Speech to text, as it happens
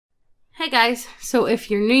Hey guys, so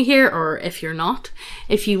if you're new here or if you're not,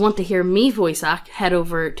 if you want to hear me voice act, head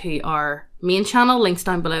over to our main channel, links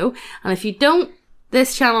down below. And if you don't,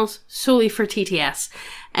 this channel's solely for TTS.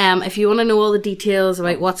 If you want to know all the details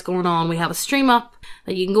about what's going on, we have a stream up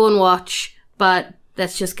that you can go and watch, but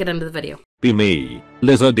let's just get into the video. Be me,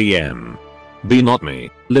 Lizard DM. Be not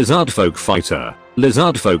me, Lizard Folk Fighter,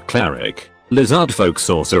 Lizard Folk Cleric, Lizard Folk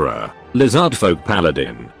Sorcerer, Lizard Folk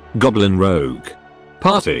Paladin, Goblin Rogue.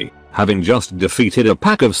 Party. Having just defeated a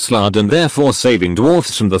pack of Slard and therefore saving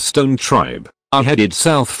dwarfs from the Stone Tribe, I headed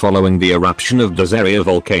south following the eruption of Dozeria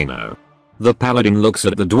volcano. The paladin looks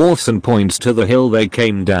at the dwarfs and points to the hill they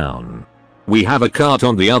came down. We have a cart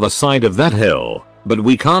on the other side of that hill, but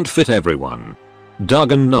we can't fit everyone.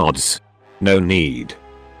 Duggan nods. No need.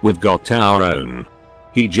 We've got our own.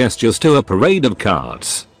 He gestures to a parade of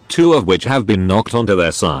carts, two of which have been knocked onto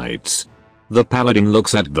their sides. The paladin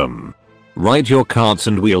looks at them. Ride your carts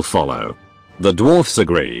and we'll follow. The dwarfs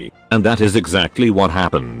agree, and that is exactly what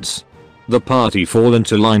happens. The party fall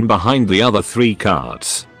into line behind the other three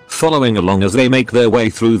carts, following along as they make their way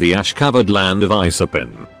through the ash-covered land of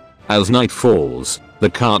Isopin. As night falls, the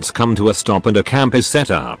carts come to a stop and a camp is set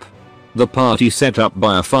up. The party set up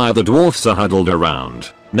by a fire the dwarfs are huddled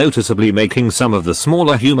around, noticeably making some of the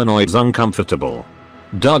smaller humanoids uncomfortable.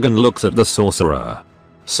 Duggan looks at the sorcerer.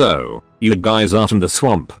 So, you guys aren't in the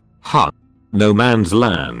swamp, huh? No man's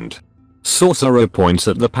land. Sorcerer points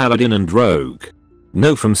at the paladin and rogue.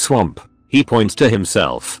 No from swamp, he points to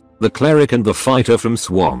himself, the cleric and the fighter from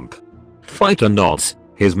swamp. Fighter nods,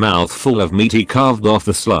 his mouth full of meat he carved off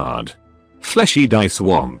the slard. Fleshy die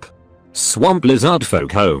swamp. Swamp lizard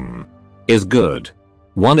folk home. Is good.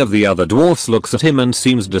 One of the other dwarfs looks at him and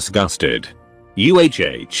seems disgusted.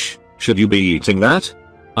 UHH, should you be eating that?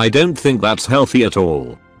 I don't think that's healthy at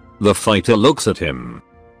all. The fighter looks at him.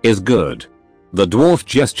 Is good. The dwarf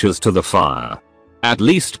gestures to the fire. At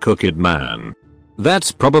least cook it, man. That's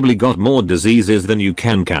probably got more diseases than you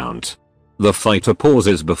can count. The fighter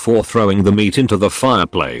pauses before throwing the meat into the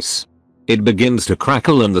fireplace. It begins to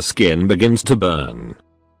crackle and the skin begins to burn.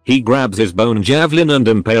 He grabs his bone javelin and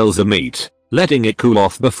impales the meat, letting it cool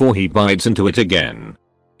off before he bites into it again.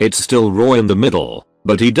 It's still raw in the middle,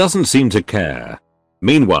 but he doesn't seem to care.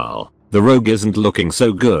 Meanwhile, the rogue isn't looking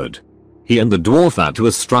so good. He and the dwarf that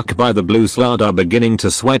was struck by the blue slard are beginning to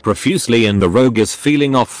sweat profusely and the rogue is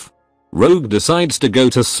feeling off. Rogue decides to go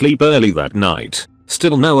to sleep early that night,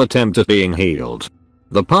 still no attempt at being healed.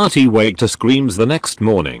 The party wake to screams the next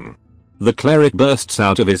morning. The cleric bursts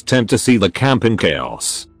out of his tent to see the camp in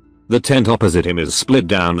chaos. The tent opposite him is split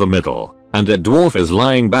down the middle, and a dwarf is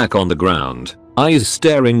lying back on the ground, eyes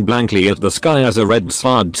staring blankly at the sky as a red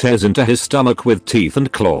slard tears into his stomach with teeth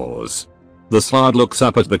and claws. The slard looks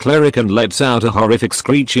up at the cleric and lets out a horrific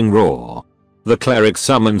screeching roar. The cleric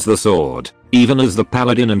summons the sword, even as the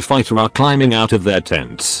paladin and fighter are climbing out of their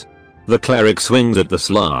tents. The cleric swings at the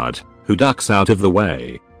slard, who ducks out of the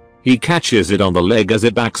way. He catches it on the leg as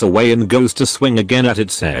it backs away and goes to swing again at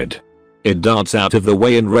its head. It darts out of the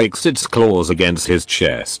way and rakes its claws against his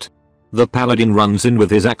chest. The paladin runs in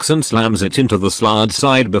with his axe and slams it into the slard's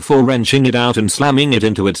side before wrenching it out and slamming it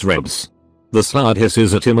into its ribs. The slard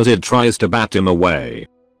hisses at him as it tries to bat him away.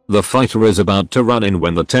 The fighter is about to run in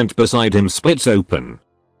when the tent beside him splits open.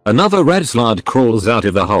 Another red slard crawls out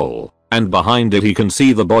of the hole, and behind it he can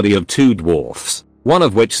see the body of two dwarfs, one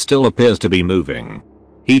of which still appears to be moving.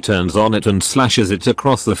 He turns on it and slashes it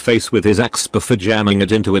across the face with his axe before jamming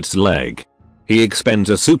it into its leg. He expends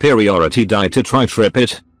a superiority die to try trip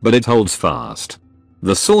it, but it holds fast.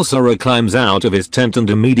 The sorcerer climbs out of his tent and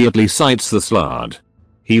immediately sights the slard.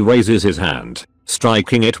 He raises his hand,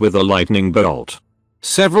 striking it with a lightning bolt.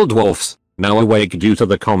 Several dwarfs, now awake due to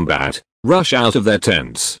the combat, rush out of their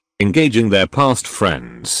tents, engaging their past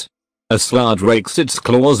friends. A slard rakes its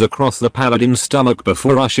claws across the paladin's stomach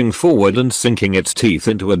before rushing forward and sinking its teeth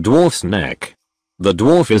into a dwarf's neck. The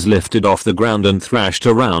dwarf is lifted off the ground and thrashed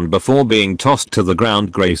around before being tossed to the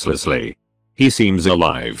ground gracelessly. He seems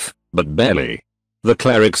alive, but barely. The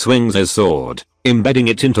cleric swings his sword, embedding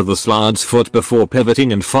it into the slard's foot before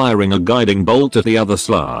pivoting and firing a guiding bolt at the other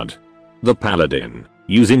slard. The paladin,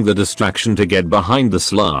 using the distraction to get behind the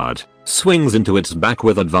slard, swings into its back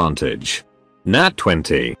with advantage. Nat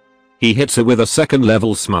 20. He hits it with a second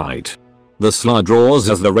level smite. The slard roars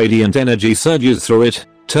as the radiant energy surges through it,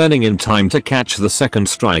 turning in time to catch the second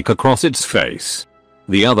strike across its face.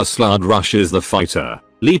 The other slard rushes the fighter,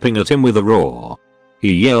 leaping at him with a roar.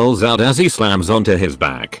 He yells out as he slams onto his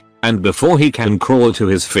back, and before he can crawl to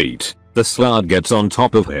his feet, the slard gets on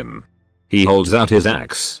top of him. He holds out his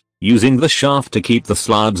axe, using the shaft to keep the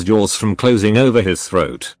slard's jaws from closing over his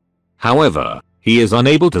throat. However, He is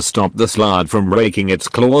unable to stop the slard from raking its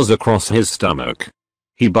claws across his stomach.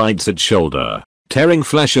 He bites its shoulder, tearing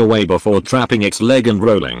flesh away before trapping its leg and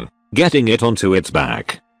rolling, getting it onto its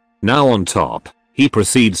back. Now on top, he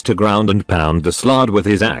proceeds to ground and pound the slard with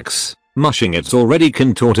his axe, mushing its already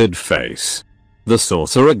contorted face. The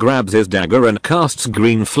sorcerer grabs his dagger and casts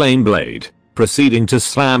green flame blade, proceeding to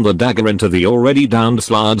slam the dagger into the already downed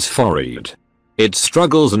slard's forehead. It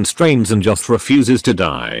struggles and strains and just refuses to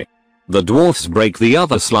die. The dwarfs break the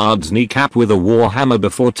other slard's kneecap with a warhammer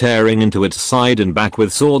before tearing into its side and back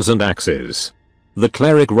with swords and axes. The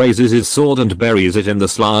cleric raises his sword and buries it in the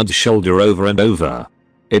slard's shoulder over and over.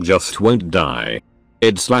 It just won't die.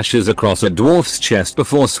 It slashes across a dwarf's chest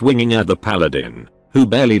before swinging at the paladin, who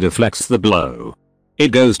barely deflects the blow.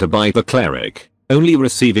 It goes to bite the cleric, only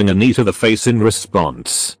receiving a knee to the face in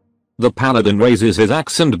response. The paladin raises his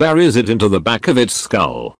axe and buries it into the back of its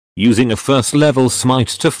skull, using a first level smite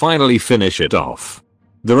to finally finish it off.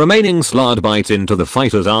 The remaining slard bites into the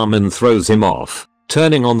fighter's arm and throws him off,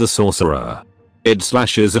 turning on the sorcerer. It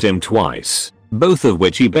slashes at him twice, both of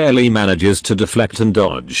which he barely manages to deflect and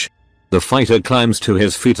dodge. The fighter climbs to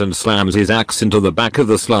his feet and slams his axe into the back of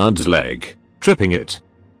the slard's leg, tripping it.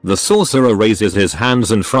 The sorcerer raises his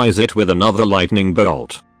hands and fries it with another lightning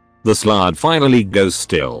bolt. The slard finally goes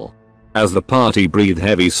still. As the party breathe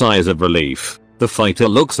heavy sighs of relief, the fighter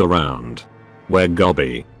looks around. Where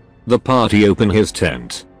Gobby? The party open his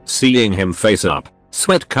tent, seeing him face up,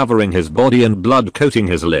 sweat covering his body and blood coating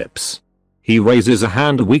his lips. He raises a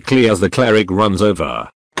hand weakly as the cleric runs over,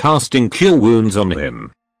 casting cure wounds on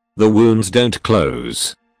him. The wounds don't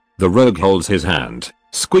close. The rogue holds his hand,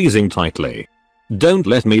 squeezing tightly. Don't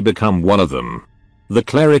let me become one of them. The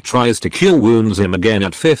cleric tries to cure wounds him again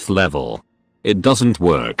at 5th level. It doesn't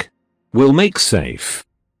work. We'll make safe.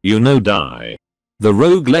 You know, die. The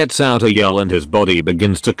rogue lets out a yell and his body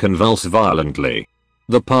begins to convulse violently.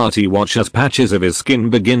 The party watch as patches of his skin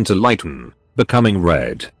begin to lighten, becoming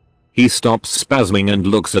red. He stops spasming and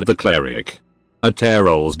looks at the cleric. A tear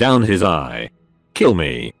rolls down his eye. Kill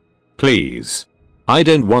me. Please. I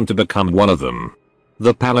don't want to become one of them.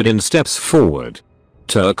 The paladin steps forward.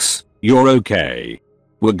 Turks, you're okay.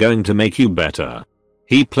 We're going to make you better.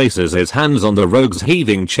 He places his hands on the rogue's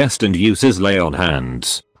heaving chest and uses lay on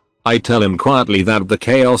hands. I tell him quietly that the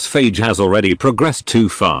chaos phage has already progressed too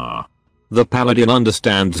far. The paladin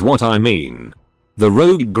understands what I mean. The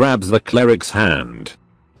rogue grabs the cleric's hand.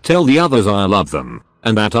 Tell the others I love them,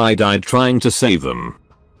 and that I died trying to save them.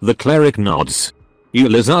 The cleric nods. You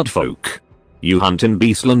lizard folk. You hunt in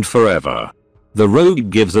Beastland forever. The rogue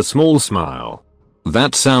gives a small smile.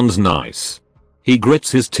 That sounds nice. He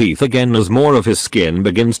grits his teeth again as more of his skin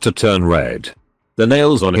begins to turn red. The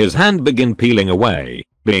nails on his hand begin peeling away,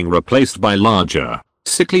 being replaced by larger,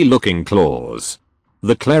 sickly looking claws.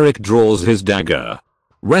 The cleric draws his dagger.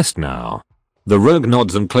 Rest now. The rogue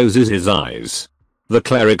nods and closes his eyes. The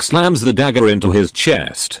cleric slams the dagger into his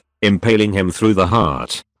chest, impaling him through the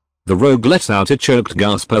heart. The rogue lets out a choked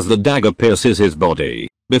gasp as the dagger pierces his body,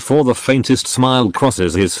 before the faintest smile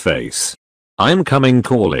crosses his face. I'm coming,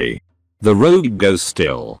 Corley. The rogue goes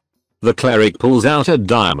still. The cleric pulls out a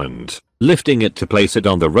diamond, lifting it to place it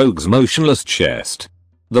on the rogue's motionless chest.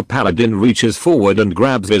 The paladin reaches forward and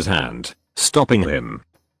grabs his hand, stopping him.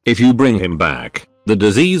 If you bring him back, the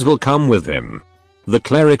disease will come with him. The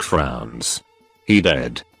cleric frowns. He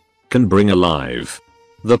dead. Can bring alive.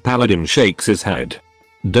 The paladin shakes his head.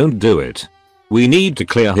 Don't do it. We need to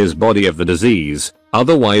clear his body of the disease,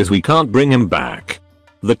 otherwise we can't bring him back.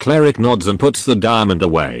 The cleric nods and puts the diamond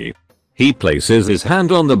away. He places his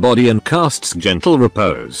hand on the body and casts gentle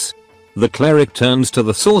repose. The cleric turns to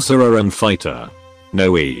the sorcerer and fighter.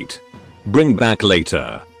 No, eat. Bring back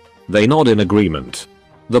later. They nod in agreement.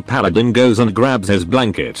 The paladin goes and grabs his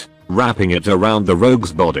blanket, wrapping it around the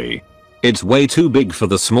rogue's body. It's way too big for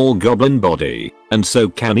the small goblin body, and so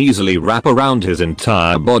can easily wrap around his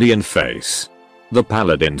entire body and face. The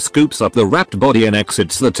paladin scoops up the wrapped body and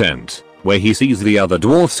exits the tent, where he sees the other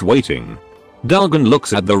dwarfs waiting. Dargon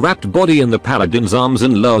looks at the wrapped body in the paladin's arms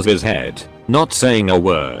and lowers his head, not saying a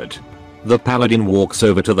word. The paladin walks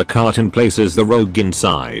over to the cart and places the rogue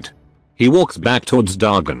inside. He walks back towards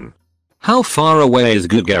Dargon. How far away is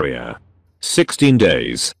Neckbeardia? 16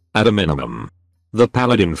 days, at a minimum. The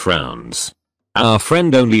paladin frowns. Our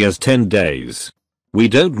friend only has 10 days. We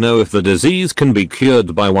don't know if the disease can be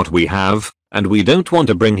cured by what we have, and we don't want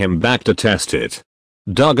to bring him back to test it.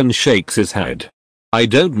 Dargon shakes his head. I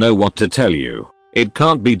don't know what to tell you. It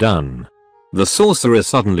can't be done. The sorcerer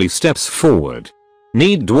suddenly steps forward.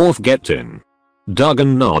 Need dwarf get in?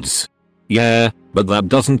 Dargon nods. Yeah, but that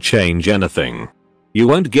doesn't change anything. You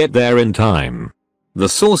won't get there in time. The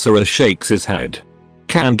sorcerer shakes his head.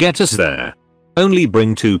 Can get us there. Only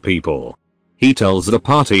bring 2 people. He tells the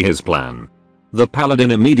party his plan. The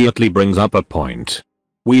paladin immediately brings up a point.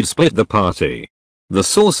 We'd split the party. The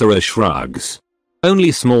sorcerer shrugs.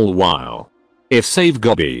 Only small while. If save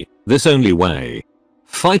Gobby, this only way.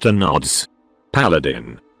 Fighter nods.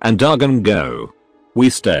 Paladin and Dargon go. We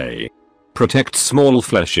stay. Protect small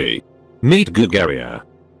fleshy. Meet Gugaria.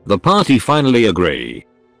 The party finally agree.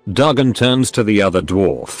 Dargon turns to the other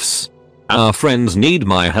dwarfs. Our friends need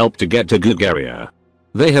my help to get to Gugaria.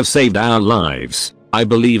 They have saved our lives. I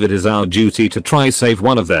believe it is our duty to try save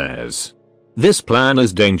one of theirs. This plan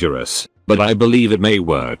is dangerous, but I believe it may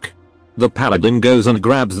work. The paladin goes and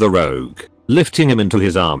grabs the rogue, lifting him into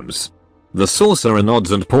his arms. The sorcerer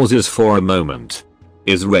nods and pauses for a moment.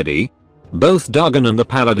 Is ready? Both Dargon and the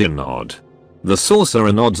paladin nod. The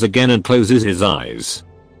sorcerer nods again and closes his eyes.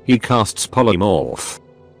 He casts polymorph.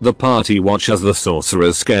 The party watch as the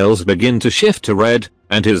sorcerer's scales begin to shift to red,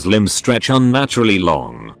 and his limbs stretch unnaturally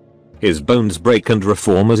long. His bones break and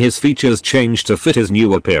reform as his features change to fit his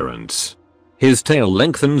new appearance. His tail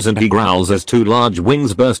lengthens and he growls as 2 large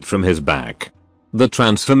wings burst from his back. The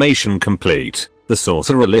transformation complete, the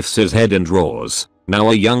sorcerer lifts his head and roars, now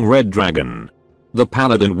a young red dragon. The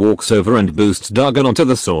paladin walks over and boosts Dargon onto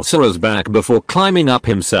the sorcerer's back before climbing up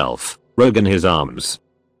himself, rogue in his arms.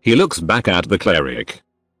 He looks back at the cleric.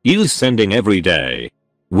 Use sending every day.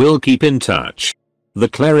 We'll keep in touch. The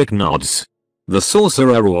cleric nods. The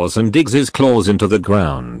sorcerer roars and digs his claws into the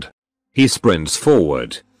ground. He sprints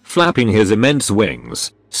forward, flapping his immense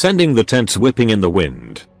wings, sending the tents whipping in the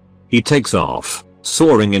wind. He takes off,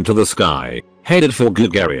 soaring into the sky, headed for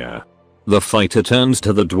Gugaria. The fighter turns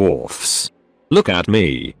to the dwarfs. Look at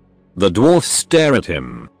me. The dwarfs stare at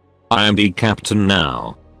him. I am the captain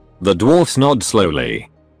now. The dwarfs nod slowly.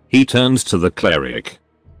 He turns to the cleric.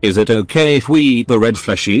 Is it okay if we eat the red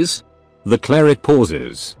fleshies? The cleric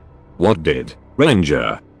pauses. What did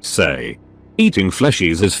Ranger say? Eating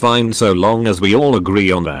fleshies is fine so long as we all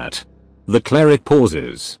agree on that. The cleric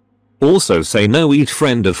pauses. Also say no eat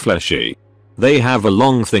friend of fleshy. They have a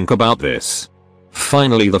long think about this.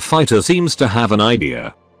 Finally the fighter seems to have an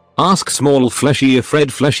idea. Ask small fleshy if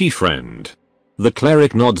red fleshy friend. The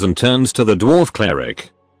cleric nods and turns to the dwarf cleric.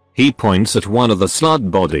 He points at one of the slut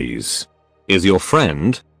bodies. Is your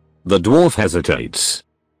friend? The dwarf hesitates.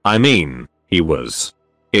 I mean, he was.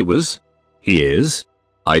 It was? He is?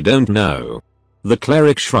 I don't know. The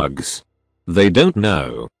cleric shrugs. They don't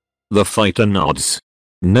know. The fighter nods.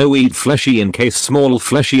 No eat fleshy in case small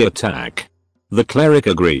fleshy attack. The cleric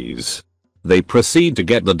agrees. They proceed to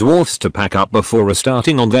get the dwarfs to pack up before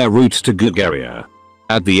restarting on their route to Gugaria.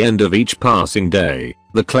 At the end of each passing day,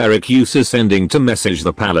 the cleric uses sending to message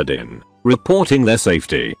the paladin, reporting their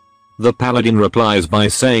safety. The paladin replies by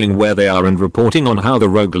saying where they are and reporting on how the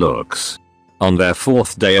rogue looks. On their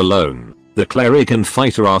 4th day alone, the cleric and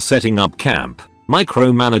fighter are setting up camp,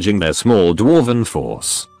 micromanaging their small dwarven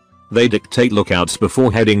force. They dictate lookouts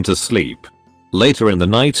before heading to sleep. Later in the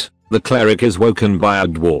night, the cleric is woken by a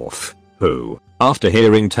dwarf, who, after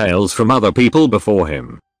hearing tales from other people before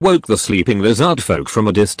him, woke the sleeping lizard folk from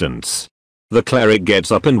a distance. The cleric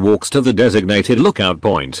gets up and walks to the designated lookout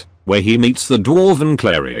point, where he meets the dwarven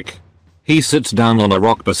cleric. He sits down on a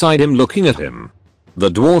rock beside him looking at him. The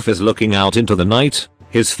dwarf is looking out into the night,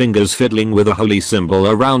 his fingers fiddling with a holy symbol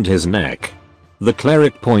around his neck. The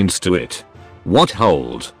cleric points to it. What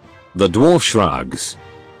hold? The dwarf shrugs.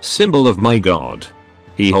 Symbol of my god.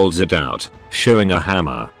 He holds it out, showing a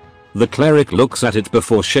hammer. The cleric looks at it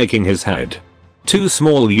before shaking his head. Too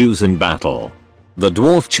small use in battle. The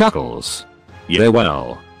dwarf chuckles. Yeah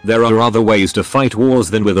well, there are other ways to fight wars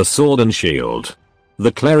than with a sword and shield.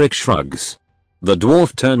 The cleric shrugs. The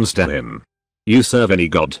dwarf turns to him. You serve any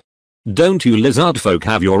god? Don't you lizard folk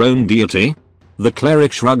have your own deity? The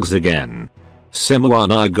cleric shrugs again.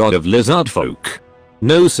 Simuana, god of lizard folk.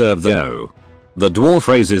 No serve though. The dwarf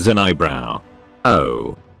raises an eyebrow.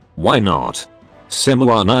 Oh. Why not?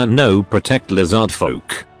 Simuana no protect lizard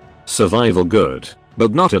folk. Survival good,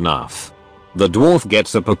 but not enough. The dwarf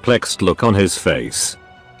gets a perplexed look on his face.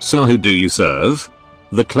 So who do you serve?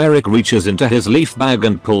 The cleric reaches into his leaf bag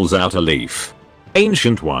and pulls out a leaf.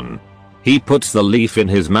 Ancient one. He puts the leaf in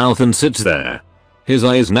his mouth and sits there. His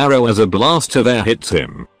eyes narrow as a blast of air hits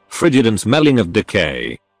him, frigid and smelling of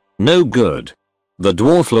decay. No good. The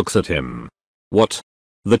dwarf looks at him. What?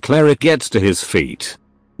 The cleric gets to his feet.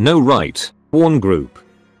 No right, one group.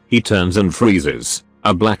 He turns and freezes,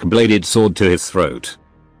 a black-bladed sword to his throat.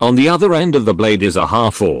 On the other end of the blade is a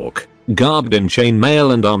half-orc, garbed in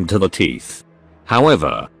chainmail and armed to the teeth.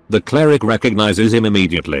 However, the cleric recognizes him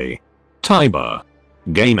immediately. Tiber.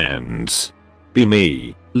 Game ends. Be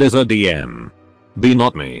me, Lizard DM. Be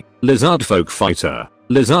not me, Lizard Folk Fighter,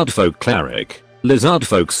 Lizard Folk Cleric, Lizard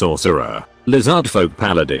Folk Sorcerer, Lizard Folk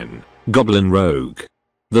Paladin, Goblin Rogue.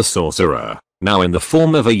 The Sorcerer, now in the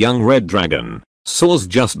form of a young red dragon, soars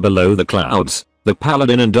just below the clouds, the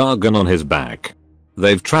Paladin and Dargon on his back.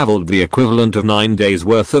 They've traveled the equivalent of 9 days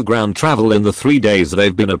worth of ground travel in the 3 days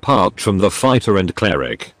they've been apart from the Fighter and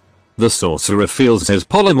Cleric. The Sorcerer feels his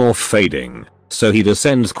polymorph fading, so he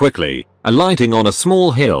descends quickly, alighting on a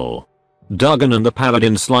small hill. Dargon and the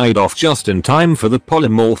Paladin slide off just in time for the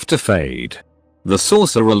polymorph to fade. The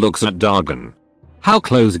Sorcerer looks at Dargon. How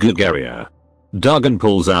close, Neckbeardia? Dargon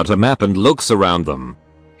pulls out a map and looks around them.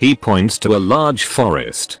 He points to a large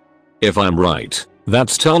forest. If I'm right,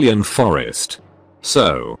 that's Talion Forest.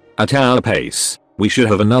 So, at our pace, we should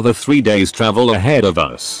have another 3 days travel ahead of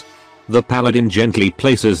us. The Paladin gently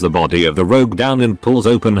places the body of the rogue down and pulls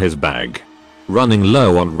open his bag. Running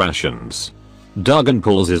low on rations. Dargon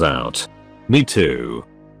pulls his out. Me too.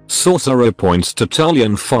 Sorcerer points to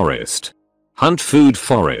Talion Forest. Hunt food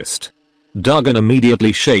forest. Dargon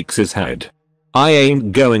immediately shakes his head. I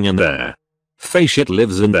ain't going in there. Feyshit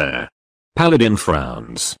lives in there. Paladin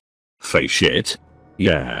frowns. Feyshit?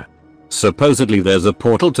 Yeah. Supposedly there's a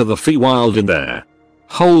portal to the Feywild in there.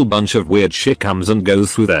 Whole bunch of weird shit comes and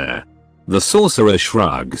goes through there. The Sorcerer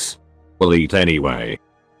shrugs. We'll eat anyway.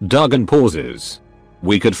 Dargon pauses.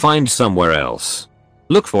 We could find somewhere else.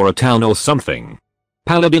 Look for a town or something.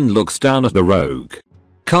 Paladin looks down at the rogue.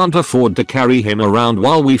 Can't afford to carry him around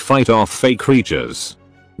while we fight off fey creatures.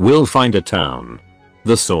 We'll find a town.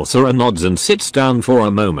 The Sorcerer nods and sits down for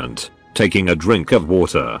a moment, taking a drink of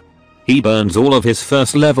water. He burns all of his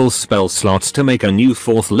 1st level spell slots to make a new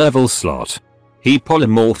 4th level slot. He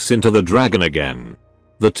polymorphs into the dragon again.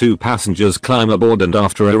 The 2 passengers climb aboard and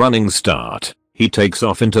after a running start, he takes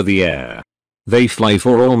off into the air. They fly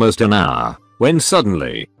for almost an hour, when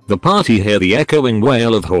suddenly, the party hear the echoing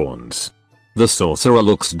wail of horns. The Sorcerer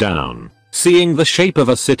looks down, seeing the shape of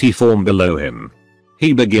a city form below him.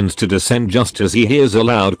 He begins to descend just as he hears a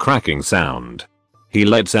loud cracking sound. He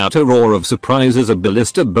lets out a roar of surprise as a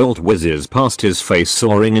ballista bolt whizzes past his face,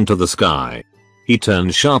 soaring into the sky. He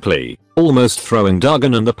turns sharply, almost throwing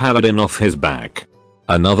Dargon and the Paladin off his back.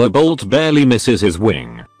 Another bolt barely misses his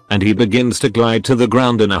wing, and he begins to glide to the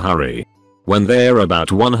ground in a hurry. When they're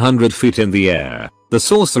about 100 feet in the air, the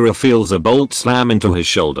Sorcerer feels a bolt slam into his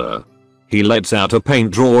shoulder. He lets out a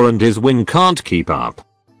paint draw and his wing can't keep up.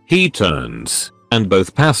 He turns, and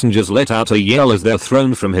both passengers let out a yell as they're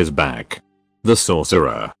thrown from his back. The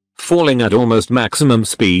Sorcerer, falling at almost maximum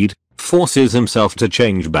speed, forces himself to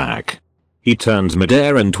change back. He turns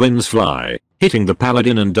midair and twins fly, hitting the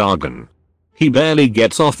Paladin and Dargon. He barely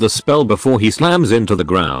gets off the spell before he slams into the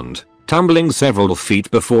ground, tumbling several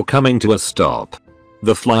feet before coming to a stop.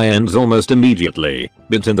 The fly ends almost immediately,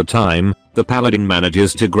 but in the time, the Paladin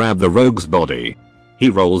manages to grab the rogue's body. He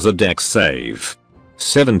rolls a dex save.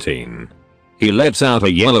 17. He lets out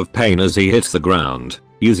a yell of pain as he hits the ground,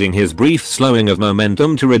 using his brief slowing of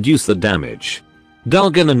momentum to reduce the damage.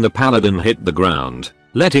 Dargon and the Paladin hit the ground,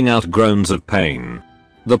 letting out groans of pain.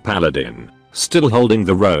 The Paladin, still holding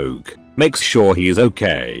the rogue, makes sure he is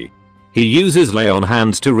okay. He uses lay on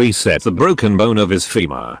hands to reset the broken bone of his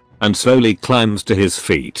femur, and slowly climbs to his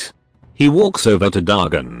feet. He walks over to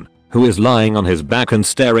Dargon, who is lying on his back and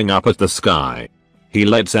staring up at the sky. He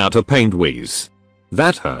lets out a pained wheeze.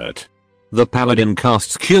 That hurt. The Paladin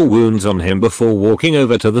casts Cure Wounds on him before walking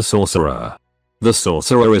over to the Sorcerer. The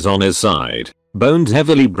Sorcerer is on his side, bones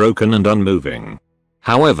heavily broken and unmoving.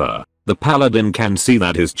 However, the Paladin can see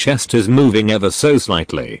that his chest is moving ever so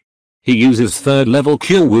slightly. He uses 3rd level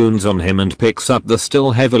Cure Wounds on him and picks up the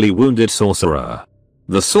still heavily wounded Sorcerer.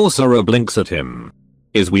 The Sorcerer blinks at him.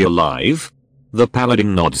 Is we alive? The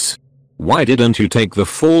Paladin nods. Why didn't you take the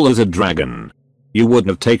fall as a dragon? You would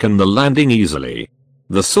have taken the landing easily.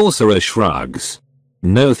 The Sorcerer shrugs.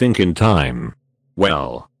 No thinking time.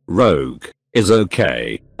 Well, Rogue is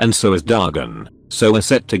okay, and so is Dargon, so we're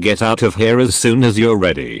set to get out of here as soon as you're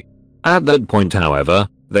ready. At that point, however,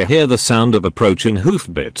 they hear the sound of approaching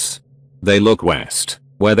hoofbeats. They look west,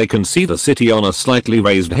 where they can see the city on a slightly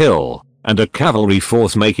raised hill, and a cavalry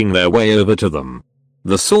force making their way over to them.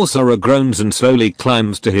 The Sorcerer groans and slowly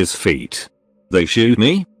climbs to his feet. They shoot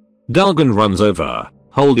me? Dargon runs over,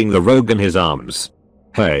 holding the rogue in his arms.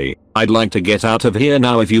 Hey, I'd like to get out of here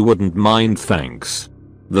now if you wouldn't mind, thanks.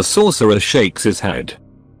 The Sorcerer shakes his head.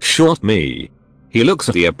 Shot me. He looks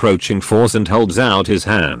at the approaching force and holds out his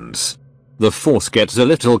hands. The force gets a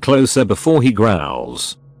little closer before he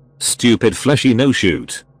growls. Stupid fleshy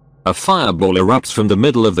no-shoot. A fireball erupts from the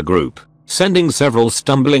middle of the group, sending several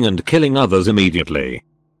stumbling and killing others immediately.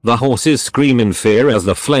 The horses scream in fear as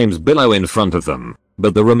the flames billow in front of them,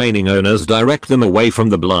 but the remaining owners direct them away from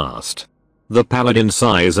the blast. The paladin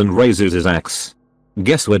sighs and raises his axe.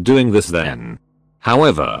 Guess we're doing this then.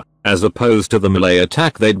 However, as opposed to the melee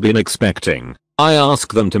attack they'd been expecting, I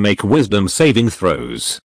ask them to make wisdom saving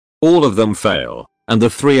throws. All of them fail, and the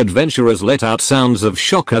 3 adventurers let out sounds of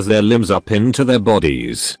shock as their limbs are pinned to their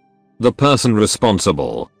bodies. The person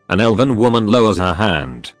responsible, an elven woman, lowers her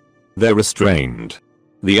hand. They're restrained.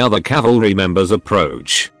 The other cavalry members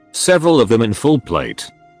approach, several of them in full plate.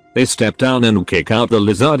 They step down and kick out the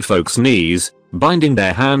lizard folk's knees, binding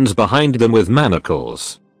their hands behind them with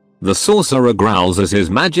manacles. The sorcerer growls as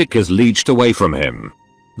his magic is leached away from him.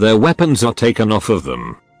 Their weapons are taken off of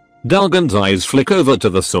them. Dargon's eyes flick over to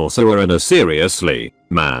the sorcerer in a seriously,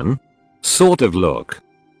 man? sort of look.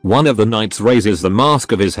 One of the knights raises the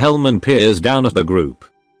mask of his helm and peers down at the group.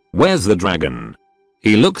 Where's the dragon?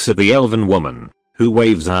 He looks at the elven woman, who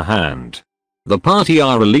waves her hand. The party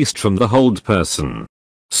are released from the hold person.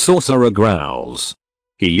 Sorcerer growls.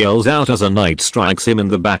 He yells out as a knight strikes him in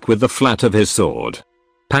the back with the flat of his sword.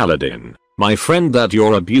 Paladin, my friend that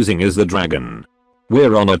you're abusing is the dragon.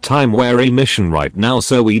 We're on a time-weary mission right now,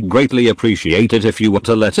 so we'd greatly appreciate it if you were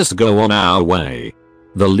to let us go on our way.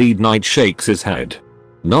 The lead knight shakes his head.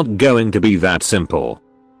 Not going to be that simple.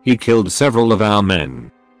 He killed several of our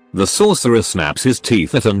men. The sorcerer snaps his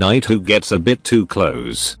teeth at a knight who gets a bit too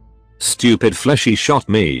close. Stupid fleshy shot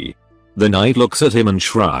me. The knight looks at him and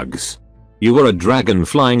shrugs. You were a dragon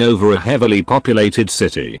flying over a heavily populated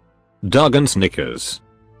city. Dargon snickers.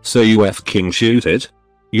 So you f-king shoot it?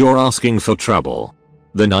 You're asking for trouble.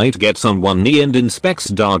 The knight gets on one knee and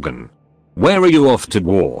inspects Dargon. Where are you off to,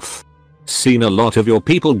 dwarf? Seen a lot of your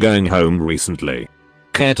people going home recently.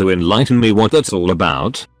 Care to enlighten me what that's all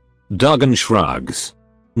about? Dargon shrugs.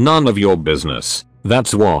 None of your business,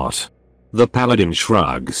 that's what. The paladin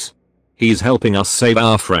shrugs. He's helping us save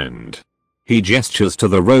our friend. He gestures to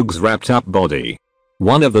the rogue's wrapped up body.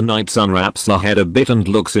 One of the knights unwraps the head a bit and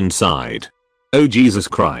looks inside. Oh Jesus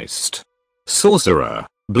Christ. Sorcerer,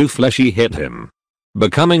 blue fleshy hit him.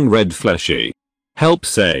 Becoming red fleshy. Help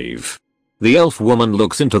save. The elf woman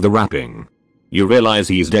looks into the wrapping. You realize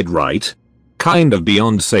he's dead, right? Kind of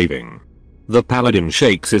beyond saving. The paladin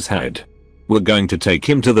shakes his head. We're going to take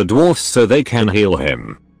him to the dwarfs so they can heal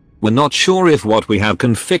him. We're not sure if what we have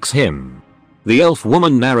can fix him. The elf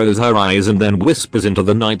woman narrows her eyes and then whispers into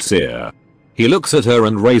the knight's ear. He looks at her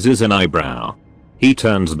and raises an eyebrow. He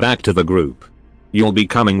turns back to the group. You'll be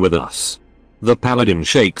coming with us. The paladin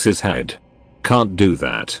shakes his head. Can't do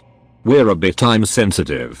that. We're a bit time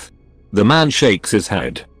sensitive. The man shakes his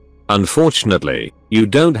head. Unfortunately, you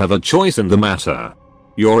don't have a choice in the matter.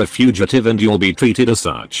 You're a fugitive and you'll be treated as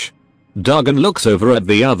such. Dargon looks over at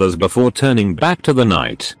the others before turning back to the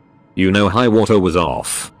knight. You know Highwater was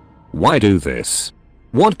off. Why do this?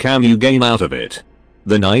 What can you gain out of it?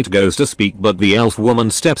 The knight goes to speak, but the elf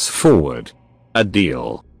woman steps forward. A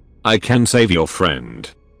deal. I can save your friend.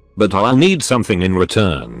 But I'll need something in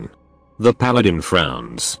return. The paladin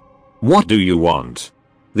frowns. What do you want?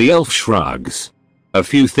 The elf shrugs. A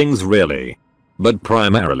few things really. But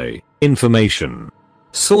primarily, information.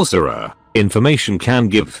 Sorcerer, information can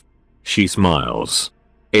give. She smiles.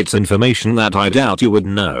 It's information that I doubt you would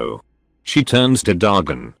know. She turns to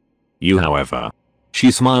Dargon. You however.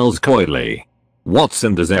 She smiles coyly. What's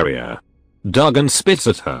in this area? Dargon spits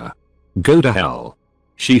at her. Go to hell.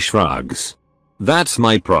 She shrugs. That's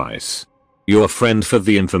my price. Your friend for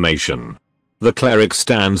the information. The cleric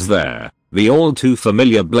stands there, the all too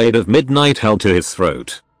familiar blade of midnight held to his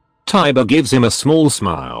throat. Tiber gives him a small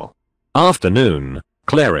smile. Afternoon,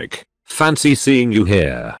 cleric. Fancy seeing you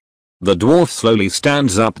here. The dwarf slowly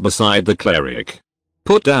stands up beside the cleric.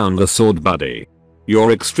 Put down the sword, buddy.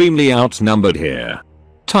 You're extremely outnumbered here.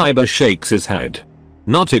 Tiber shakes his head.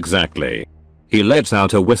 Not exactly. He lets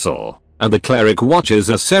out a whistle, and the cleric watches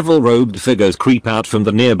as several robed figures creep out from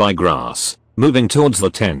the nearby grass, moving towards the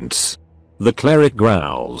tents. The cleric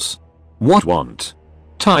growls. What want?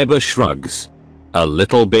 Tiber shrugs. A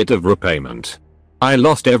little bit of repayment. I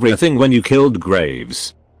lost everything when you killed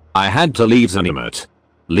Graves. I had to leave Zanimat.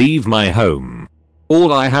 Leave my home.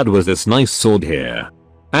 All I had was this nice sword here.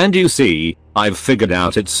 And you see, I've figured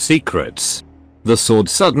out its secrets. The sword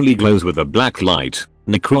suddenly glows with a black light,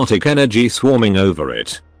 necrotic energy swarming over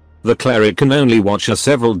it. The cleric can only watch as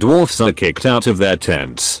several dwarfs are kicked out of their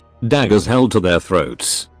tents, daggers held to their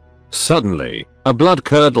throats. Suddenly, a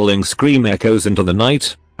blood-curdling scream echoes into the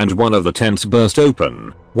night, and one of the tents burst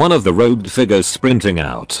open, one of the robed figures sprinting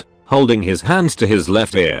out, holding his hands to his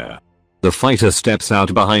left ear. The fighter steps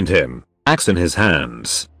out behind him, axe in his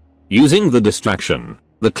hands. Using the distraction,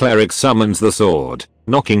 the cleric summons the sword,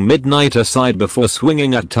 knocking Midnight aside before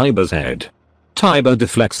swinging at Tiber's head. Tiber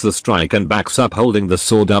deflects the strike and backs up, holding the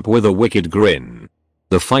sword up with a wicked grin.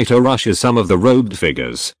 The fighter rushes some of the robed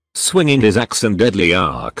figures, swinging his axe and deadly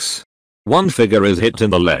arcs. One figure is hit in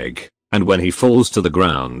the leg, and when he falls to the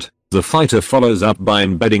ground, the fighter follows up by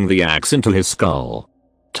embedding the axe into his skull.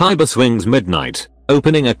 Tiber swings Midnight,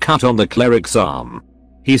 opening a cut on the cleric's arm.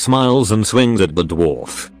 He smiles and swings at the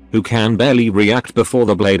dwarf, who can barely react before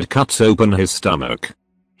the blade cuts open his stomach.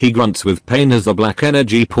 He grunts with pain as the black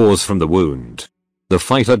energy pours from the wound. The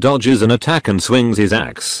fighter dodges an attack and swings his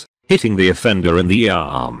axe, hitting the offender in the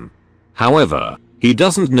arm. However, he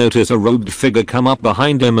doesn't notice a robed figure come up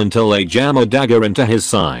behind him until they jam a dagger into his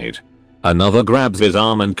side. Another grabs his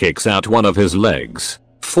arm and kicks out one of his legs,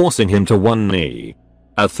 forcing him to one knee.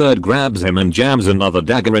 A third grabs him and jams another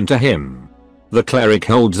dagger into him. The cleric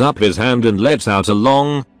holds up his hand and lets out a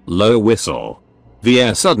long, low whistle. The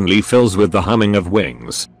air suddenly fills with the humming of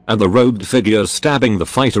wings, and the robed figures stabbing the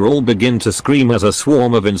fighter all begin to scream as a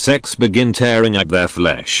swarm of insects begin tearing at their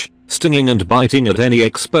flesh, stinging and biting at any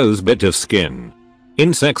exposed bit of skin.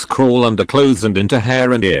 Insects crawl under clothes and into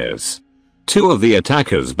hair and ears. Two of the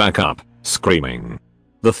attackers back up, screaming.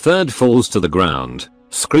 The third falls to the ground,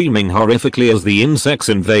 screaming horrifically as the insects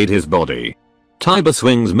invade his body. Tiber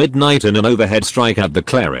swings Midnight in an overhead strike at the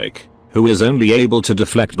cleric, who is only able to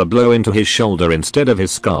deflect the blow into his shoulder instead of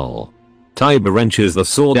his skull. Tiber wrenches the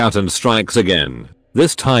sword out and strikes again,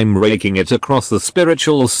 this time raking it across the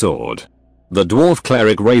spiritual sword. The dwarf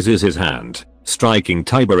cleric raises his hand, striking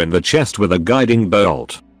Tiber in the chest with a guiding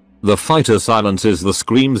bolt. The fighter silences the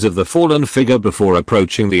screams of the fallen figure before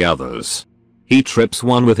approaching the others. He trips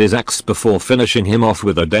one with his axe before finishing him off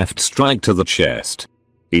with a deft strike to the chest.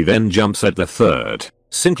 He then jumps at the third,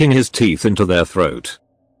 sinking his teeth into their throat.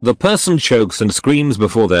 The person chokes and screams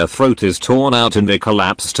before their throat is torn out and they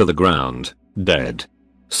collapse to the ground, dead.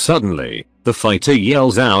 Suddenly, the fighter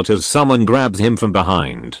yells out as someone grabs him from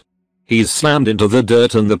behind. He's slammed into the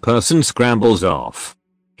dirt and the person scrambles off.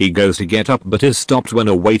 He goes to get up but is stopped when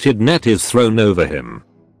a weighted net is thrown over him.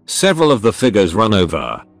 Several of the figures run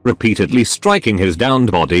over, repeatedly striking his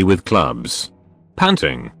downed body with clubs.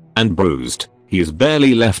 Panting and bruised, he is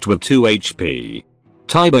barely left with 2 HP.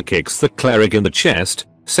 Tiber kicks the cleric in the chest,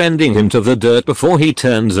 sending him to the dirt before he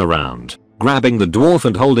turns around, grabbing the dwarf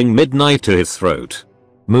and holding Midnight to his throat.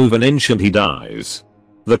 Move an inch and he dies.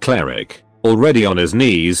 The cleric, already on his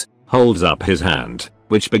knees, holds up his hand,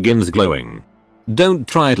 which begins glowing. Don't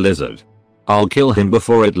try it, lizard. I'll kill him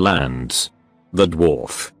before it lands. The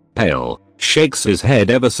dwarf, pale, shakes his head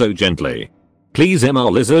ever so gently. Please Emma,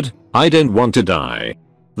 lizard, I don't want to die.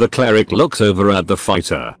 The cleric looks over at the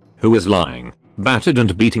fighter, who is lying, battered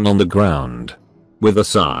and beating on the ground. With a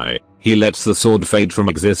sigh, he lets the sword fade from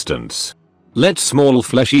existence. Let small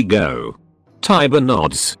fleshy go. Tiber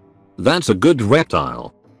nods. That's a good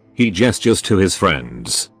reptile. He gestures to his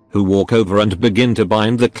friends, who walk over and begin to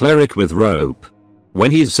bind the cleric with rope.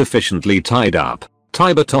 When he's sufficiently tied up,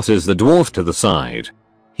 Tiber tosses the dwarf to the side.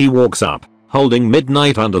 He walks up, holding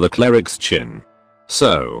Midnight under the cleric's chin.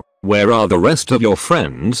 So, where are the rest of your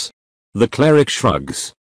friends? The cleric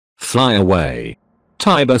shrugs. Fly away.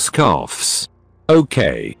 Tiber scoffs.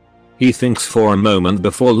 Okay. He thinks for a moment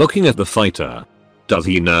before looking at the fighter. Does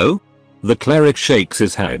he know? The cleric shakes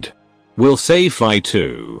his head. We'll say fly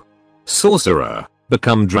too. Sorcerer,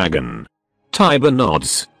 become dragon. Tiber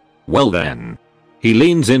nods. Well then. He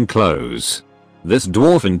leans in close. This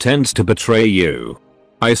dwarf intends to betray you.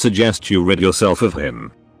 I suggest you rid yourself of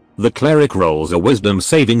him. The cleric rolls a wisdom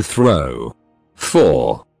saving throw.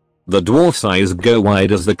 4. The dwarf's eyes go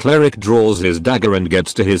wide as the cleric draws his dagger and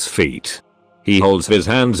gets to his feet. He holds his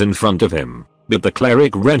hands in front of him, but the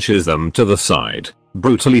cleric wrenches them to the side,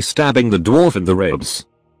 brutally stabbing the dwarf in the ribs.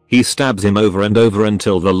 He stabs him over and over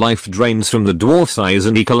until the life drains from the dwarf's eyes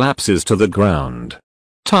and he collapses to the ground.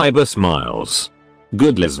 Tiber smiles.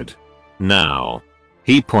 Good lizard. Now.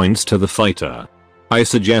 He points to the fighter. I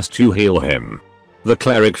suggest you heal him. The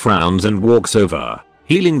cleric frowns and walks over,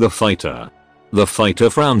 healing the fighter. The fighter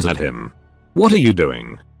frowns at him. What are you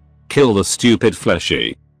doing? Kill the stupid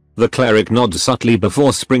fleshy. The cleric nods subtly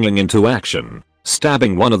before springing into action,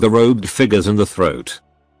 stabbing one of the robed figures in the throat.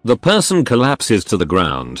 The person collapses to the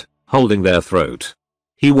ground, holding their throat.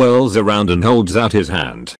 He whirls around and holds out his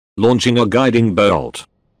hand, launching a guiding bolt.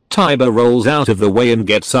 Tiber rolls out of the way and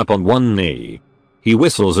gets up on one knee. He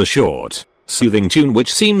whistles a short, soothing tune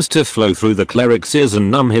which seems to flow through the cleric's ears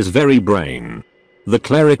and numb his very brain. The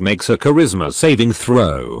cleric makes a charisma saving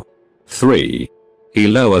throw. 3. He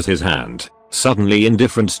lowers his hand, suddenly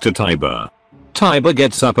indifferent to Tiber. Tiber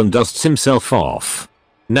gets up and dusts himself off.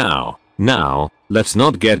 Now, let's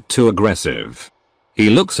not get too aggressive. He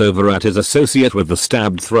looks over at his associate with the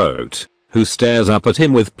stabbed throat, who stares up at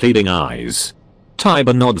him with pleading eyes.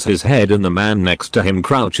 Tiber nods his head and the man next to him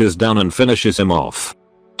crouches down and finishes him off.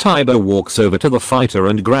 Tiber walks over to the fighter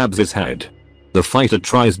and grabs his head. The fighter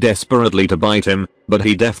tries desperately to bite him, but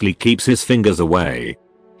he deftly keeps his fingers away.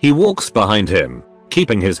 He walks behind him,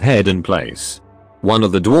 keeping his head in place. One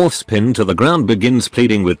of the dwarfs pinned to the ground begins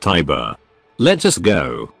pleading with Tiber. "Let us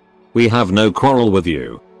go. We have no quarrel with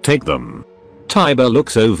you, take them." Tiber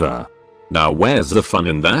looks over. Now where's the fun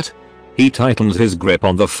in that? He tightens his grip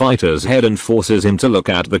on the fighter's head and forces him to look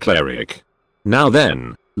at the cleric. "Now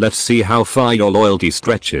then, let's see how far your loyalty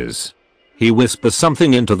stretches." He whispers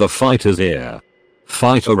something into the fighter's ear.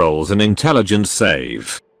 Fighter rolls an intelligence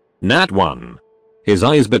save. Nat 1. His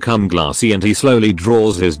eyes become glassy and he slowly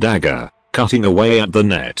draws his dagger, cutting away at the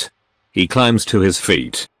net. He climbs to his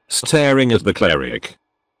feet, staring at the cleric.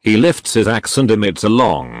 He lifts his axe and emits a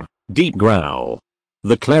long, deep growl.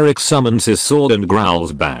 The cleric summons his sword and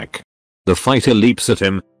growls back. The fighter leaps at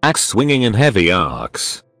him, axe swinging in heavy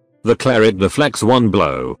arcs. The cleric deflects one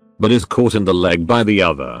blow, but is caught in the leg by the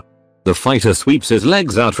other. The fighter sweeps his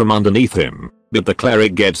legs out from underneath him, but the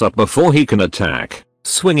cleric gets up before he can attack,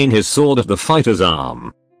 swinging his sword at the fighter's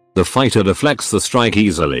arm. The fighter deflects the strike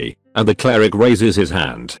easily, and the cleric raises his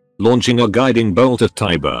hand, launching a guiding bolt at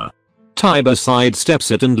Tiber. Tiber sidesteps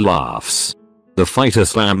it and laughs. The fighter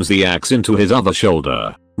slams the axe into his other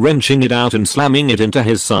shoulder, wrenching it out and slamming it into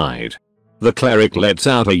his side. The cleric lets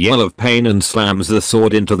out a yell of pain and slams the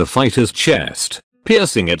sword into the fighter's chest,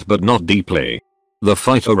 piercing it but not deeply. The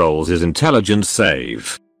fighter rolls his intelligence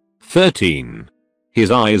save. 13.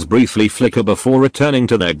 His eyes briefly flicker before returning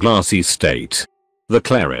to their glassy state. The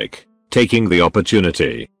cleric, taking the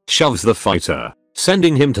opportunity, shoves the fighter,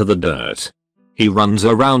 sending him to the dirt. He runs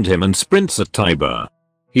around him and sprints at Tiber.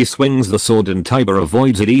 He swings the sword and Tiber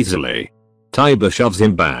avoids it easily. Tiber shoves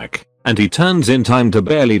him back, and he turns in time to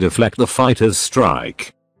barely deflect the fighter's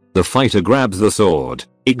strike. The fighter grabs the sword,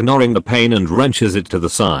 ignoring the pain and wrenches it to the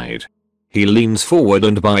side. He leans forward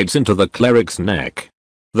and bites into the cleric's neck.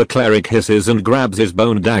 The cleric hisses and grabs his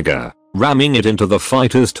bone dagger, ramming it into the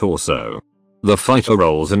fighter's torso. The fighter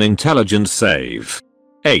rolls an intelligence save.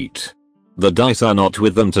 8. The dice are not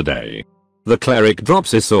with them today. The cleric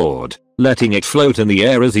drops his sword, letting it float in the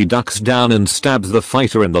air as he ducks down and stabs the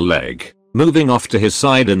fighter in the leg, moving off to his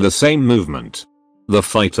side in the same movement. The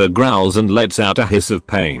fighter growls and lets out a hiss of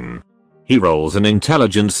pain. He rolls an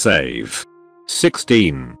intelligence save.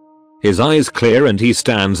 16. His eyes clear and he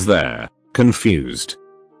stands there, confused.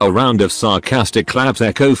 A round of sarcastic claps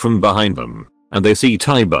echo from behind them, and they see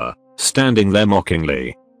Tiber, standing there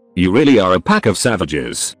mockingly. "You really are a pack of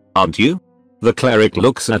savages, aren't you?" The cleric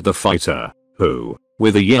looks at the fighter, who,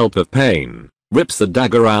 with a yelp of pain, rips the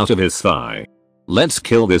dagger out of his thigh. "Let's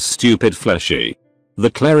kill this stupid fleshy."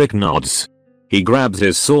 The cleric nods. He grabs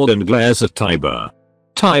his sword and glares at Tiber.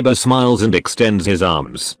 Tiber smiles and extends his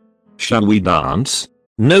arms. "Shall we dance?"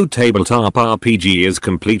 No tabletop RPG is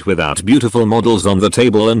complete without beautiful models on the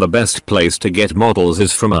table, and the best place to get models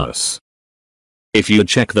is from us. If you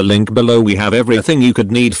check the link below, we have everything you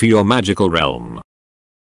could need for your magical realm.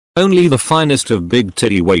 Only the finest of big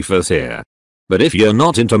titty wafers here. But if you're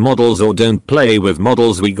not into models or don't play with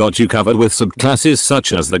models, we got you covered with subclasses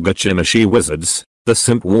such as the Gachimishi Wizards, the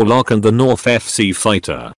Simp Warlock and the North FC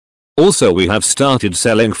Fighter. Also, we have started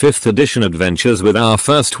selling 5th edition adventures, with our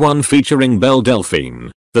first one featuring Belle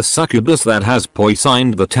Delphine, the succubus that has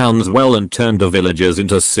poisoned the towns well and turned the villagers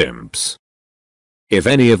into simps. If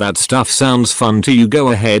any of that stuff sounds fun to you,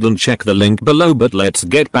 go ahead and check the link below, but let's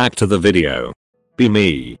get back to the video. Be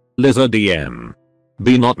me, Lizard DM.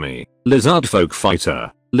 Be not me, Lizard Folk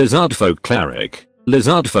Fighter, Lizard Folk Cleric,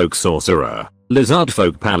 Lizard Folk Sorcerer, Lizard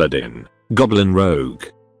Folk Paladin, Goblin Rogue.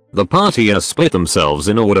 The party has split themselves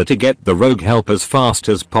in order to get the rogue help as fast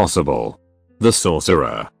as possible. The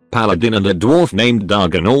sorcerer, paladin and a dwarf named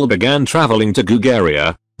Dargan all began traveling to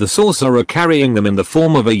Gugaria, the sorcerer carrying them in the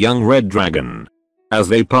form of a young red dragon. As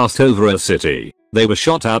they passed over a city, they were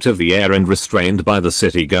shot out of the air and restrained by the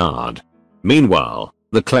city guard. Meanwhile,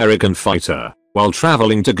 the cleric and fighter, while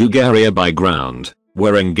traveling to Gugaria by ground,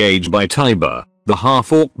 were engaged by Tiber, the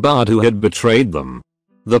half-orc bard who had betrayed them.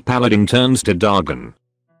 The paladin turns to Dargan.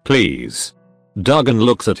 "Please." Dargan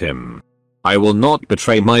looks at him. "I will not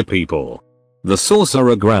betray my people." The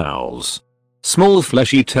sorcerer growls. "Small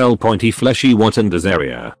fleshy tell pointy fleshy what in this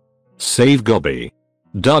area. Save Gobby."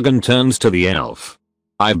 Dargan turns to the elf.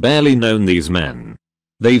 "I've barely known these men.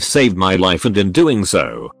 They've saved my life and in doing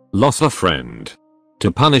so, lost a friend.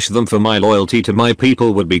 To punish them for my loyalty to my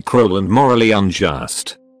people would be cruel and morally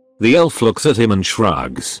unjust." The elf looks at him and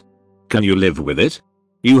shrugs. "Can you live with it?"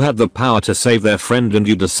 You had the power to save their friend and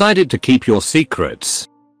you decided to keep your secrets.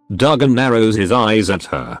 Dagon narrows his eyes at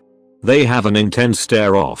her. They have an intense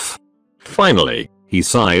stare off. Finally, he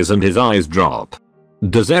sighs and his eyes drop.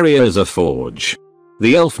 Desarea is a forge.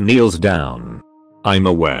 The elf kneels down. I'm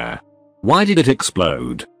aware. Why did it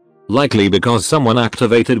explode? Likely because someone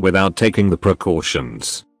activated without taking the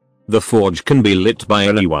precautions. The forge can be lit by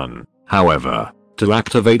anyone, however, to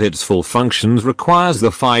activate its full functions requires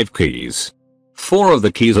the 5 keys. 4 of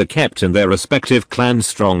the keys are kept in their respective clan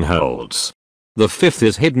strongholds. The 5th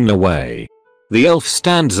is hidden away. The elf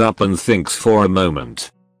stands up and thinks for a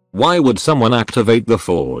moment. Why would someone activate the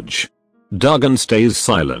forge? Dagon stays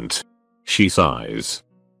silent. She sighs.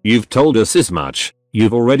 You've told us as much,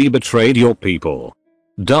 you've already betrayed your people.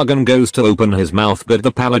 Dagon goes to open his mouth but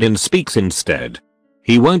the paladin speaks instead.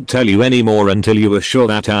 He won't tell you anymore until you are sure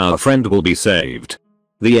that our friend will be saved.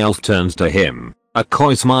 The elf turns to him, a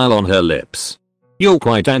coy smile on her lips. You're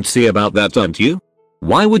quite antsy about that, aren't you?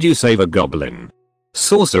 Why would you save a goblin?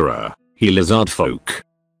 Sorcerer, he lizard folk.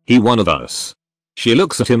 He one of us. She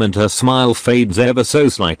looks at him and her smile fades ever so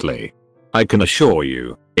slightly. I can assure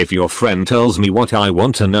you, if your friend tells me what I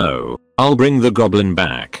want to know, I'll bring the goblin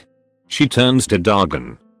back. She turns to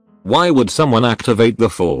Dagon. Why would someone activate the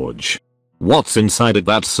forge? What's inside it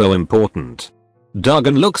that's so important?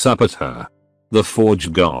 Dagon looks up at her. The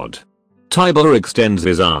forge god. Tiber extends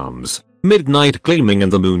his arms, midnight gleaming in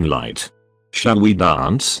the moonlight. Shall we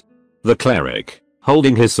dance? The cleric,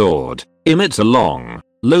 holding his sword, emits a long,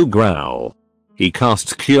 low growl. He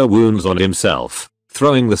casts Cure Wounds on himself,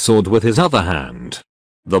 throwing the sword with his other hand.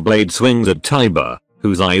 The blade swings at Tiber,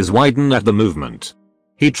 whose eyes widen at the movement.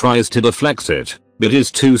 He tries to deflect it, but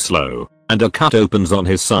is too slow, and a cut opens on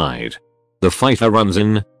his side. The fighter runs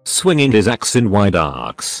in, swinging his axe in wide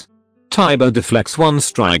arcs. Tiber deflects one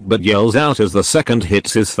strike but yells out as the second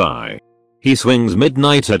hits his thigh. He swings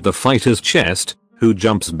midnight at the fighter's chest, who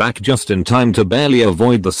jumps back just in time to barely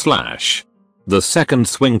avoid the slash. The second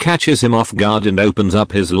swing catches him off guard and opens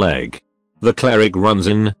up his leg. The cleric runs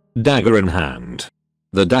in, dagger in hand.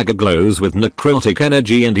 The dagger glows with necrotic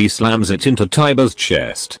energy and he slams it into Tiber's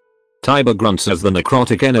chest. Tiber grunts as the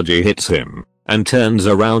necrotic energy hits him, and turns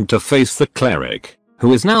around to face the cleric,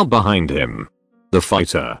 who is now behind him. The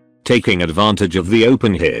fighter, taking advantage of the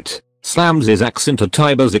open hit, slams his axe into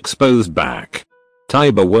Tiber's exposed back.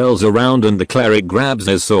 Tiber whirls around and the cleric grabs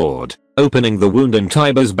his sword, opening the wound in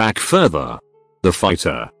Tiber's back further. The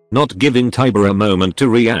fighter, not giving Tiber a moment to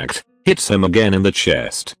react, hits him again in the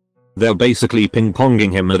chest. They're basically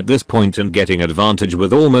ping-ponging him at this point and getting advantage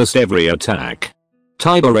with almost every attack.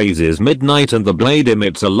 Tiber raises midnight and the blade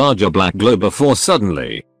emits a larger black glow before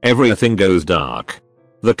suddenly, everything goes dark.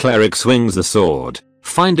 The cleric swings the sword,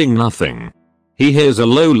 finding nothing. He hears a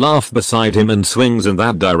low laugh beside him and swings in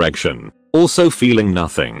that direction, also feeling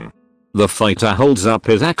nothing. The fighter holds up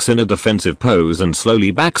his axe in a defensive pose and slowly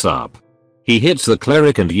backs up. He hits the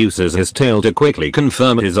cleric and uses his tail to quickly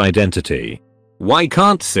confirm his identity. Why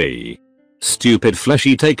can't see? Stupid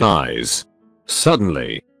fleshy take eyes.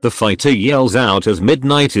 Suddenly, the fighter yells out as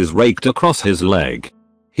midnight is raked across his leg.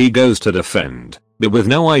 He goes to defend, but with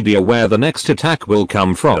no idea where the next attack will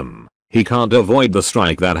come from, he can't avoid the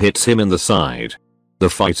strike that hits him in the side. The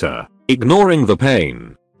fighter, ignoring the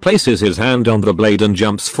pain, places his hand on the blade and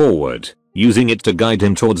jumps forward, using it to guide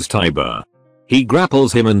him towards Tiber. He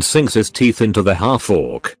grapples him and sinks his teeth into the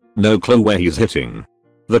half-orc, no clue where he's hitting.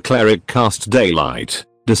 The cleric casts daylight,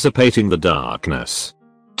 dissipating the darkness.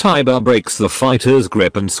 Tiber breaks the fighter's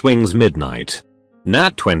grip and swings midnight.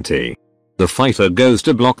 Nat 20. The fighter goes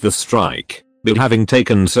to block the strike, but having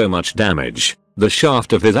taken so much damage, the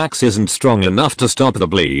shaft of his axe isn't strong enough to stop the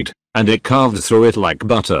bleed, and it carves through it like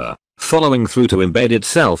butter, following through to embed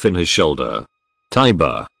itself in his shoulder.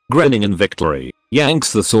 Tiber, grinning in victory,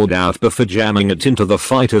 yanks the sword out before jamming it into the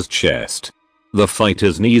fighter's chest. The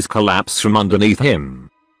fighter's knees collapse from underneath him.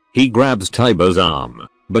 He grabs Tiber's arm,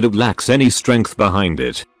 but it lacks any strength behind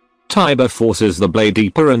it. Tiber forces the blade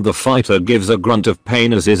deeper and the fighter gives a grunt of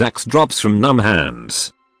pain as his axe drops from numb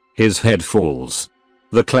hands. His head falls.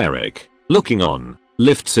 The cleric, looking on,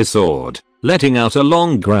 lifts his sword, letting out a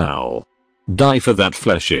long growl. Die for that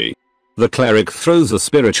fleshy. The cleric throws a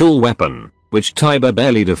spiritual weapon, which Tiber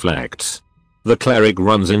barely deflects. The cleric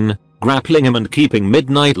runs in, grappling him and keeping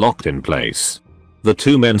midnight locked in place. The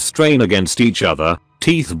two men strain against each other,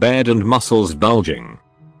 teeth bared and muscles bulging.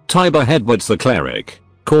 Tiber headbutts the cleric,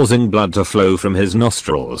 causing blood to flow from his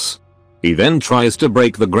nostrils. He then tries to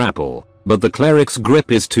break the grapple, but the cleric's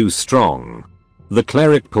grip is too strong. The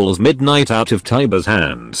cleric pulls midnight out of Tiber's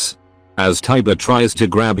hands. As Tiber tries to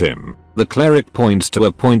grab him, the cleric points to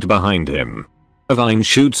a point behind him. A vine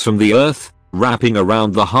shoots from the earth, wrapping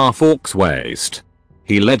around the half-orc's waist.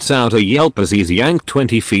 He lets out a yelp as he's yanked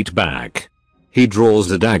 20 feet back. He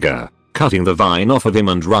draws a dagger, cutting the vine off of him,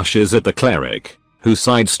 and rushes at the cleric, who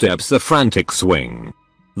sidesteps the frantic swing.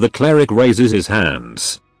 The cleric raises his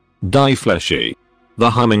hands. Die, fleshy.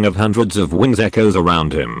 The humming of hundreds of wings echoes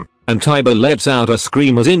around him, and Tiber lets out a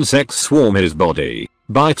scream as insects swarm his body,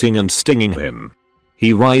 biting and stinging him.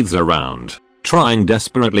 He writhes around, trying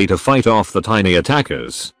desperately to fight off the tiny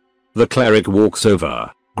attackers. The cleric walks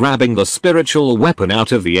over, grabbing the spiritual weapon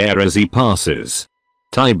out of the air as he passes.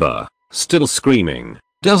 Tiber, still screaming,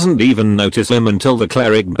 doesn't even notice him until the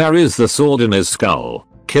cleric buries the sword in his skull,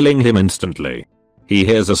 killing him instantly. He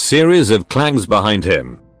hears a series of clangs behind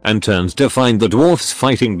him, and turns to find the dwarfs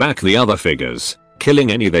fighting back the other figures,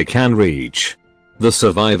 killing any they can reach. The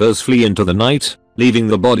survivors flee into the night, leaving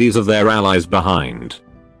the bodies of their allies behind.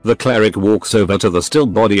 The cleric walks over to the still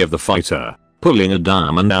body of the fighter, pulling a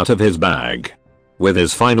diamond out of his bag. With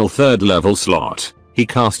his final 3rd level slot, he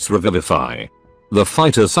casts Revivify. The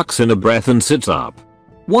fighter sucks in a breath and sits up.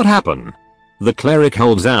 What happened? The cleric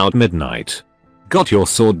holds out Midnight. Got your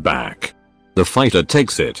sword back. The fighter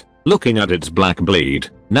takes it, looking at its black bleed,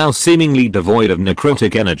 now seemingly devoid of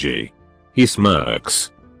necrotic energy. He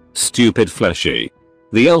smirks. Stupid fleshy.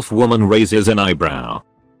 The elf woman raises an eyebrow.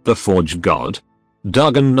 The forged god?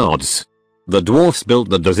 Duggan nods. The dwarfs built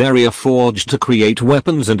the Neckbeardia forge to create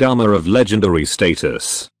weapons and armor of legendary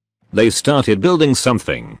status. They started building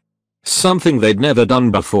something. Something they'd never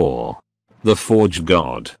done before. The forged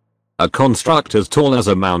god. A construct as tall as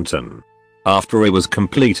a mountain. After it was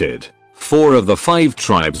completed, 4 of the 5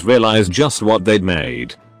 tribes realized just what they'd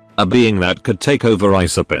made. A being that could take over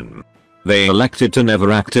Isopin. They elected to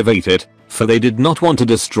never activate it, for they did not want to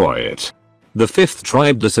destroy it. The 5th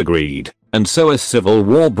tribe disagreed, and so a civil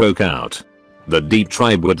war broke out. The Deep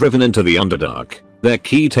tribe were driven into the Underdark, their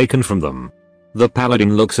key taken from them. The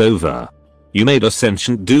paladin looks over. You made a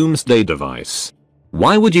sentient doomsday device.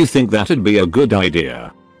 Why would you think that'd be a good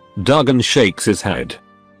idea? Duggan shakes his head.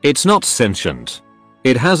 It's not sentient.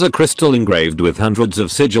 It has a crystal engraved with hundreds of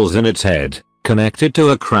sigils in its head, connected to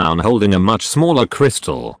a crown holding a much smaller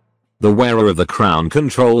crystal. The wearer of the crown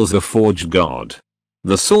controls the forged god.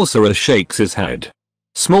 The sorcerer shakes his head.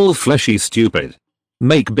 Small fleshy stupid.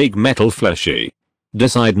 Make big metal fleshy.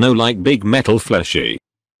 Decide no like big metal fleshy.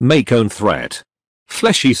 Make own threat.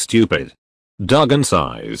 Fleshy stupid. Duggan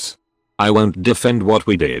sighs. I won't defend what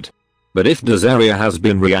we did. But if Neckbeardia has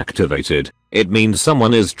been reactivated, it means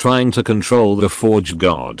someone is trying to control the forged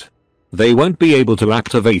god. They won't be able to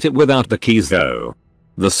activate it without the keys though.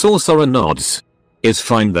 The sorcerer nods. Is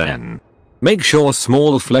fine then. Make sure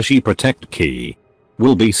small fleshy protect key.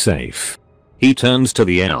 We'll be safe. He turns to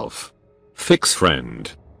the elf. Fix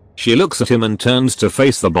friend. She looks at him and turns to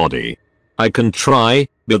face the body. I can try,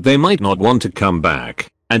 but they might not want to come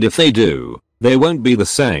back, and if they do, they won't be the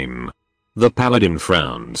same. The paladin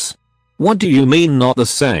frowns. What do you mean not the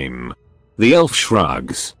same? The elf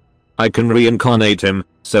shrugs. I can reincarnate him,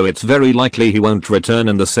 so it's very likely he won't return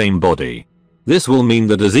in the same body. This will mean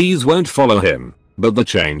the disease won't follow him, but the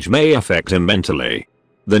change may affect him mentally.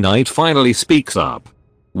 The knight finally speaks up.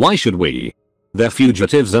 Why should we? They're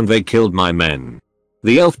fugitives and they killed my men.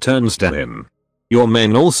 The elf turns to him. Your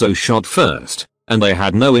men also shot first, and they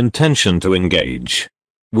had no intention to engage.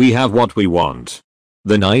 We have what we want.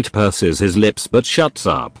 The knight purses his lips but shuts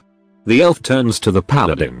up. The elf turns to the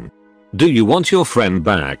paladin. Do you want your friend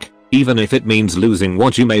back, even if it means losing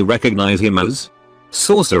what you may recognize him as?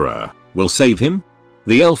 Sorcerer, will save him?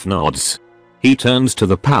 The elf nods. He turns to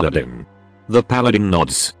the paladin. The paladin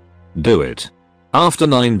nods. Do it. After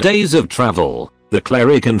 9 days of travel, the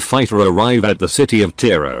cleric and fighter arrive at the city of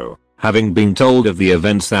Tiro, having been told of the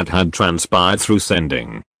events that had transpired through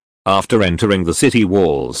sending. After entering the city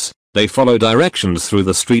walls, they follow directions through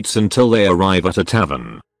the streets until they arrive at a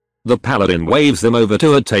tavern. The paladin waves them over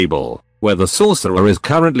to a table, where the sorcerer is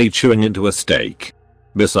currently chewing into a steak.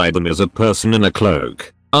 Beside them is a person in a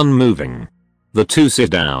cloak, unmoving. The two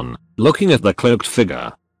sit down, looking at the cloaked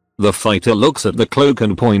figure. The fighter looks at the cloak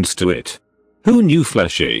and points to it. Who knew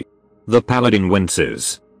fleshy? The paladin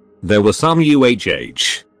winces. There were some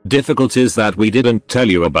difficulties that we didn't tell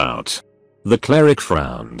you about. The cleric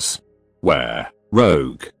frowns. Where?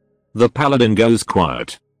 Rogue. The paladin goes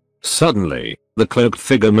quiet. Suddenly, the cloaked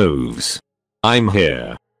figure moves. I'm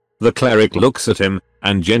here. The cleric looks at him,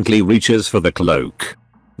 and gently reaches for the cloak.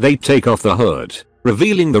 They take off the hood,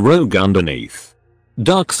 revealing the rogue underneath.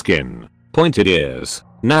 Dark skin, pointed ears,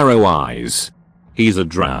 narrow eyes. He's a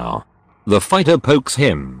drow. The fighter pokes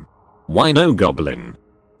him. Why no goblin?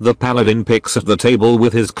 The paladin picks at the table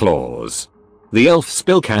with his claws. The elf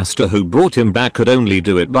spellcaster who brought him back could only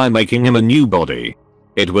do it by making him a new body.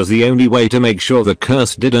 It was the only way to make sure the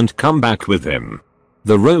curse didn't come back with him.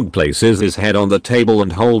 The rogue places his head on the table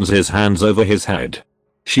and holds his hands over his head.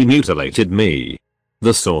 She mutilated me.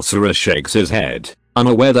 The sorcerer shakes his head,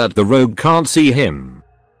 unaware that the rogue can't see him.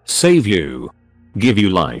 Save you. Give you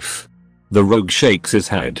life. The rogue shakes his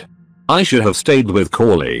head. I should have stayed with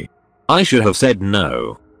Corley. I should have said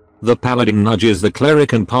no. The paladin nudges the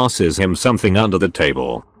cleric and passes him something under the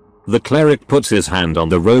table. The cleric puts his hand on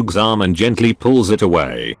the rogue's arm and gently pulls it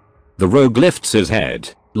away. The rogue lifts his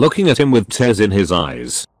head, looking at him with tears in his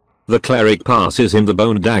eyes. The cleric passes him the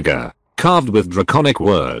bone dagger, carved with draconic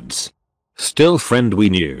words. Still friend we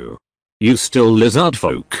knew. You still lizard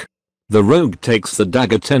folk. The rogue takes the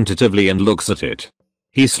dagger tentatively and looks at it.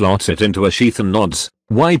 He slots it into a sheath and nods,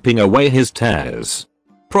 wiping away his tears.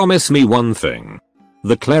 Promise me one thing.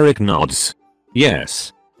 The cleric nods.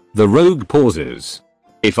 Yes. The rogue pauses.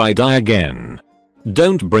 If I die again,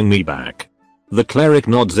 don't bring me back. The cleric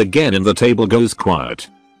nods again and the table goes quiet.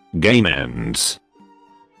 Game ends.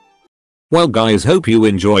 Well guys, hope you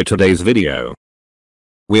enjoyed today's video.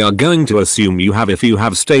 We are going to assume you have if you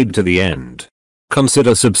have stayed to the end.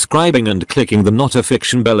 Consider subscribing and clicking the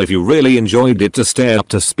notification bell if you really enjoyed it to stay up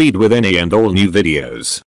to speed with any and all new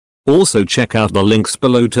videos. Also check out the links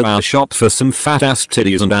below to our shop for some fat ass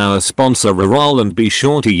titties and our sponsor Reroll, and be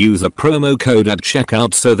sure to use a promo code at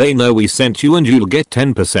checkout so they know we sent you and you'll get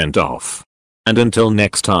 10% off. And until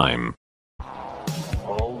next time.